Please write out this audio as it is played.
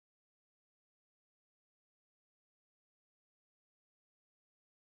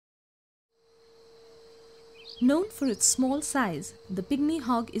Known for its small size, the pygmy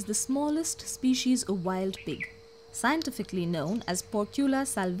hog is the smallest species of wild pig. Scientifically known as Porcula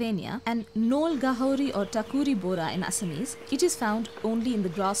salvania and Nol Gahori or Takuri Borah in Assamese, it is found only in the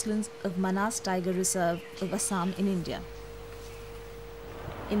grasslands of Manas Tiger Reserve of Assam in India.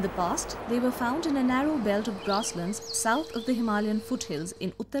 In the past, they were found in a narrow belt of grasslands south of the Himalayan foothills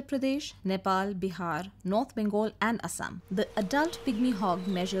in Uttar Pradesh, Nepal, Bihar, North Bengal and Assam. The adult pygmy hog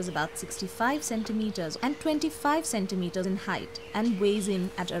measures about 65 centimeters and 25 centimeters in height and weighs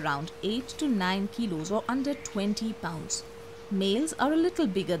in at around 8 to 9 kilos or under 20 pounds. Males are a little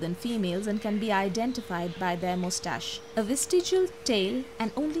bigger than females and can be identified by their moustache. A vestigial tail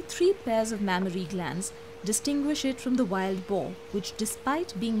and only 3 pairs of mammary glands distinguish it from the wild boar, which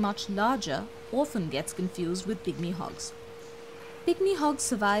despite being much larger, often gets confused with pygmy hogs. Pygmy hogs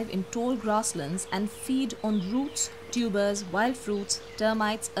survive in tall grasslands and feed on roots, tubers, wild fruits,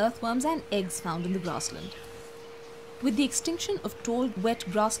 termites, earthworms and eggs found in the grassland. With the extinction of tall, wet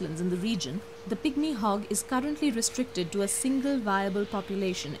grasslands in the region, the pygmy hog is currently restricted to a single viable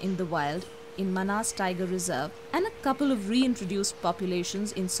population in the wild in Manas Tiger Reserve and a couple of reintroduced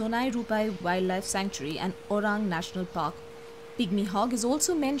populations in Sonai Rupai Wildlife Sanctuary and Orang National Park. Pygmy hog is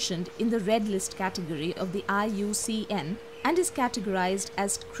also mentioned in the red list category of the IUCN and is categorized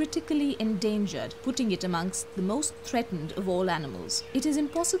as critically endangered, putting it amongst the most threatened of all animals. It is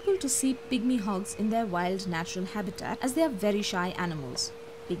impossible to see pygmy hogs in their wild natural habitat as they are very shy animals.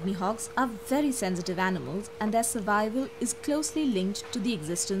 Pygmy hogs are very sensitive animals and their survival is closely linked to the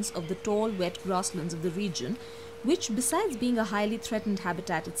existence of the tall, wet grasslands of the region, which, besides being a highly threatened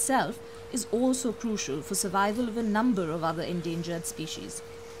habitat itself, is also crucial for survival of a number of other endangered species.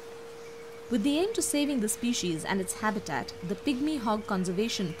 With the aim to saving the species and its habitat, the Pygmy Hog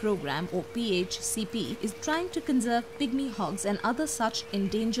Conservation Program or PHCP is trying to conserve pygmy hogs and other such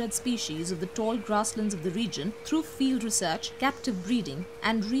endangered species of the tall grasslands of the region through field research, captive breeding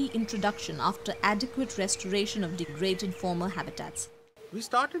and reintroduction after adequate restoration of degraded former habitats. We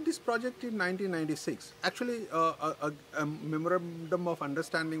started this project in 1996. Actually, a memorandum of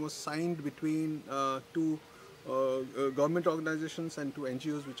understanding was signed between two government organizations and two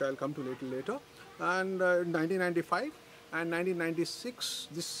NGOs, which I'll come to little later. And in 1995 and 1996,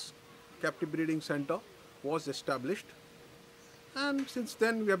 this captive breeding center was established. And since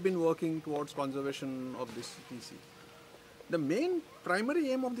then, we have been working towards conservation of this species. The main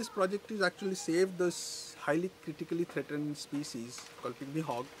primary aim of this project is actually save this highly critically threatened species called pygmy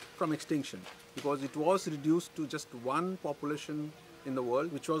hog from extinction, because it was reduced to just one population in the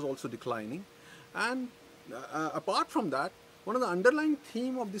world, which was also declining. And apart from that, one of the underlying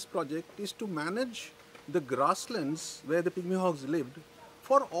theme of this project is to manage the grasslands where the pygmy hogs lived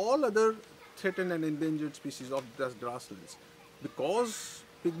for all other threatened and endangered species of those grasslands. Because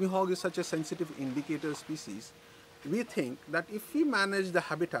pygmy hog is such a sensitive indicator species, we think that if we manage the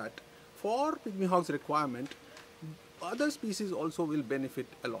habitat for pygmy hog's requirement, other species also will benefit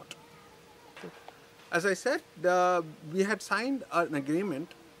a lot. As I said, we had signed an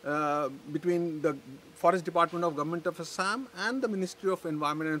agreement between the Forest Department of Government of Assam and the Ministry of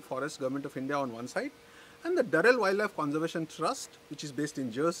Environment and Forest, Government of India on one side, and the Durrell Wildlife Conservation Trust, which is based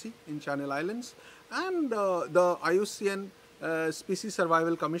in Jersey, in Channel Islands, and the IUCN Species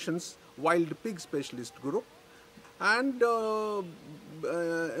Survival Commission's Wild Pig Specialist Group, and the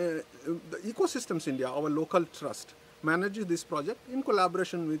Ecosystems India, our local trust, manages this project in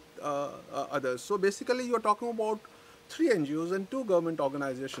collaboration with others. So basically, you are talking about 3 NGOs and 2 government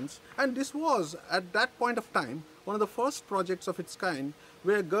organizations, and this was at that point of time one of the first projects of its kind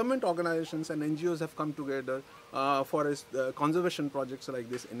where government organizations and NGOs have come together for conservation projects like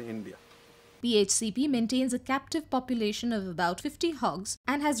this in India. PHCP maintains a captive population of about 50 hogs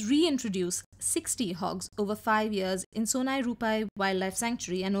and has reintroduced 60 hogs over 5 years in Sonai Rupai Wildlife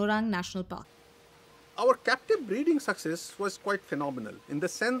Sanctuary and Orang National Park. Our captive breeding success was quite phenomenal in the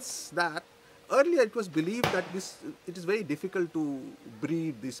sense that earlier it was believed that it is very difficult to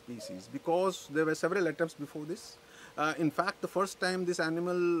breed this species because there were several attempts before this. In fact, the first time this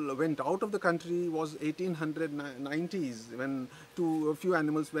animal went out of the country was 1890s when a few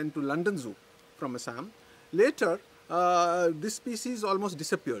animals went to London Zoo from Assam. Later, this species almost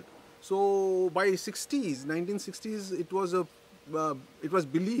disappeared. So by 1960s, it was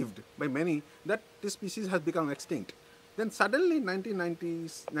believed by many that this species has become extinct. Then suddenly in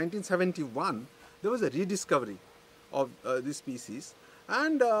 1971, there was a rediscovery of this species,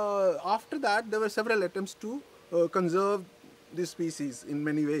 and after that there were several attempts to conserve this species in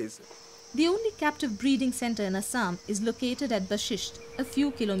many ways. The only captive breeding center in Assam is located at Bashisht, a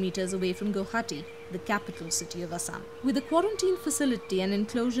few kilometers away from Guwahati, the capital city of Assam. With a quarantine facility and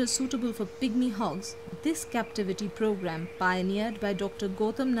enclosures suitable for pygmy hogs, this captivity program, pioneered by Dr.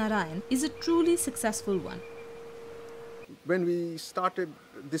 Gautam Narayan, is a truly successful one. When we started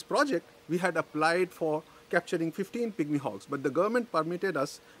this project, we had applied for capturing 15 pygmy hogs, but the government permitted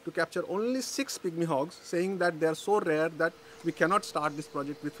us to capture only 6 pygmy hogs, saying that they are so rare that we cannot start this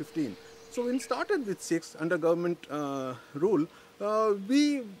project with 15. So when we started with 6 under government rule,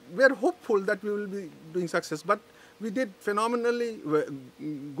 we were hopeful that we will be doing success, but we did phenomenally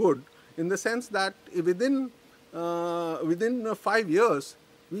good in the sense that within 5 years,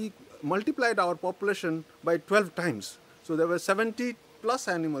 we multiplied our population by 12 times. So there were 70 plus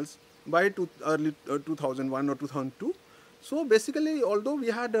animals by early 2001 or 2002. So basically, although we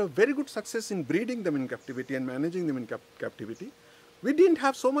had a very good success in breeding them in captivity and managing them in captivity, we didn't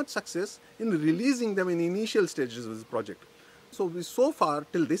have so much success in releasing them in initial stages of the project. So far,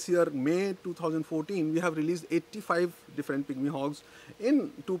 till this year, May 2014, we have released 85 different pygmy hogs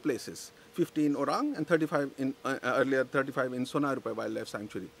in 2 places, 50 in Orang and 35 in earlier 35 in Sonarupai Wildlife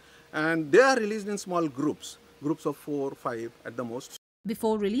Sanctuary. And they are released in small groups of 4 or 5 at the most.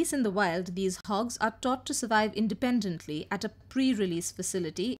 Before release in the wild, these hogs are taught to survive independently at a pre-release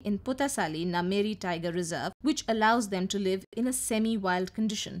facility in Potasali Mammary Tiger Reserve, which allows them to live in a semi-wild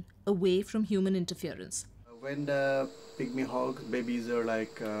condition, away from human interference. When the pygmy hog babies are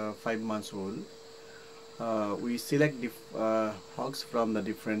like 5 months old, we select hogs from the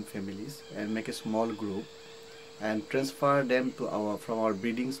different families and make a small group and transfer them to from our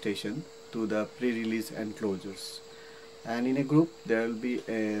breeding station to the pre-release enclosures. And in a group there will be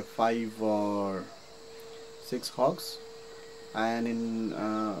 5 or 6 hogs, and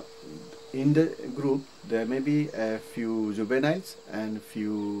in the group there may be a few juveniles and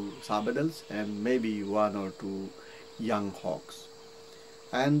few sub-adults and maybe 1 or 2 young hogs.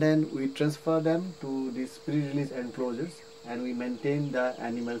 And then we transfer them to these pre-release enclosures and we maintain the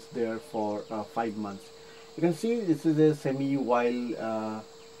animals there for 5 months. You can see this is a semi-wild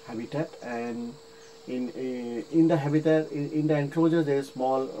habitat, and in the habitat, in the enclosure, there is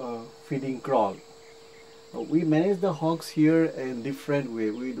small feeding kraal. We manage the hogs here in different way.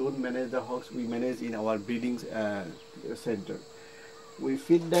 We don't manage the hogs, we manage in our breeding center. We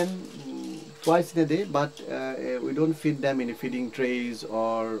feed them twice in a day, but we don't feed them in feeding trays,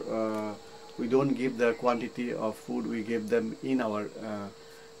 or we don't give the quantity of food we give them in our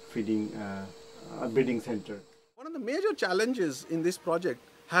breeding center. One of the major challenges in this project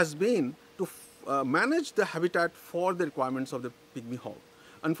has been to manage the habitat for the requirements of the pygmy hog.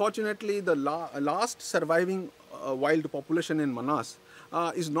 Unfortunately, the last surviving wild population in Manas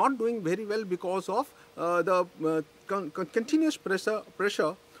is not doing very well because of the continuous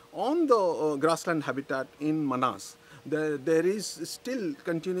pressure on the grassland habitat in Manas. There is still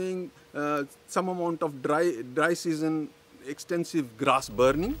continuing some amount of dry season extensive grass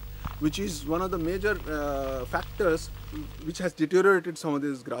burning, which is one of the major factors which has deteriorated some of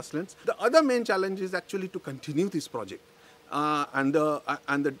these grasslands. The other main challenge is actually to continue this project and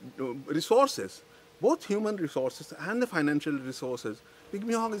the resources, both human resources and the financial resources.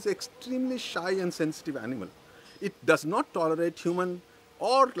 Pygmy hog is an extremely shy and sensitive animal. It does not tolerate human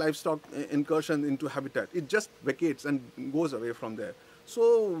or livestock incursion into habitat. It just vacates and goes away from there.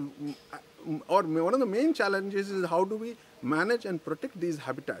 So, one of the main challenges is how do we manage and protect these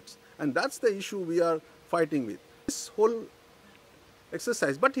habitats, and that's the issue we are fighting with. This whole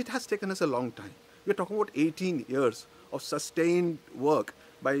exercise, but it has taken us a long time. We're talking about 18 years of sustained work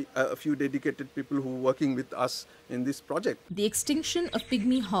by a few dedicated people who are working with us in this project. The extinction of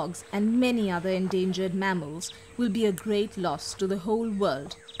pygmy hogs and many other endangered mammals will be a great loss to the whole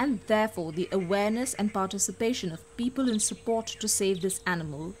world, and therefore the awareness and participation of people in support to save this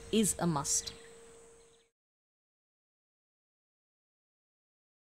animal is a must.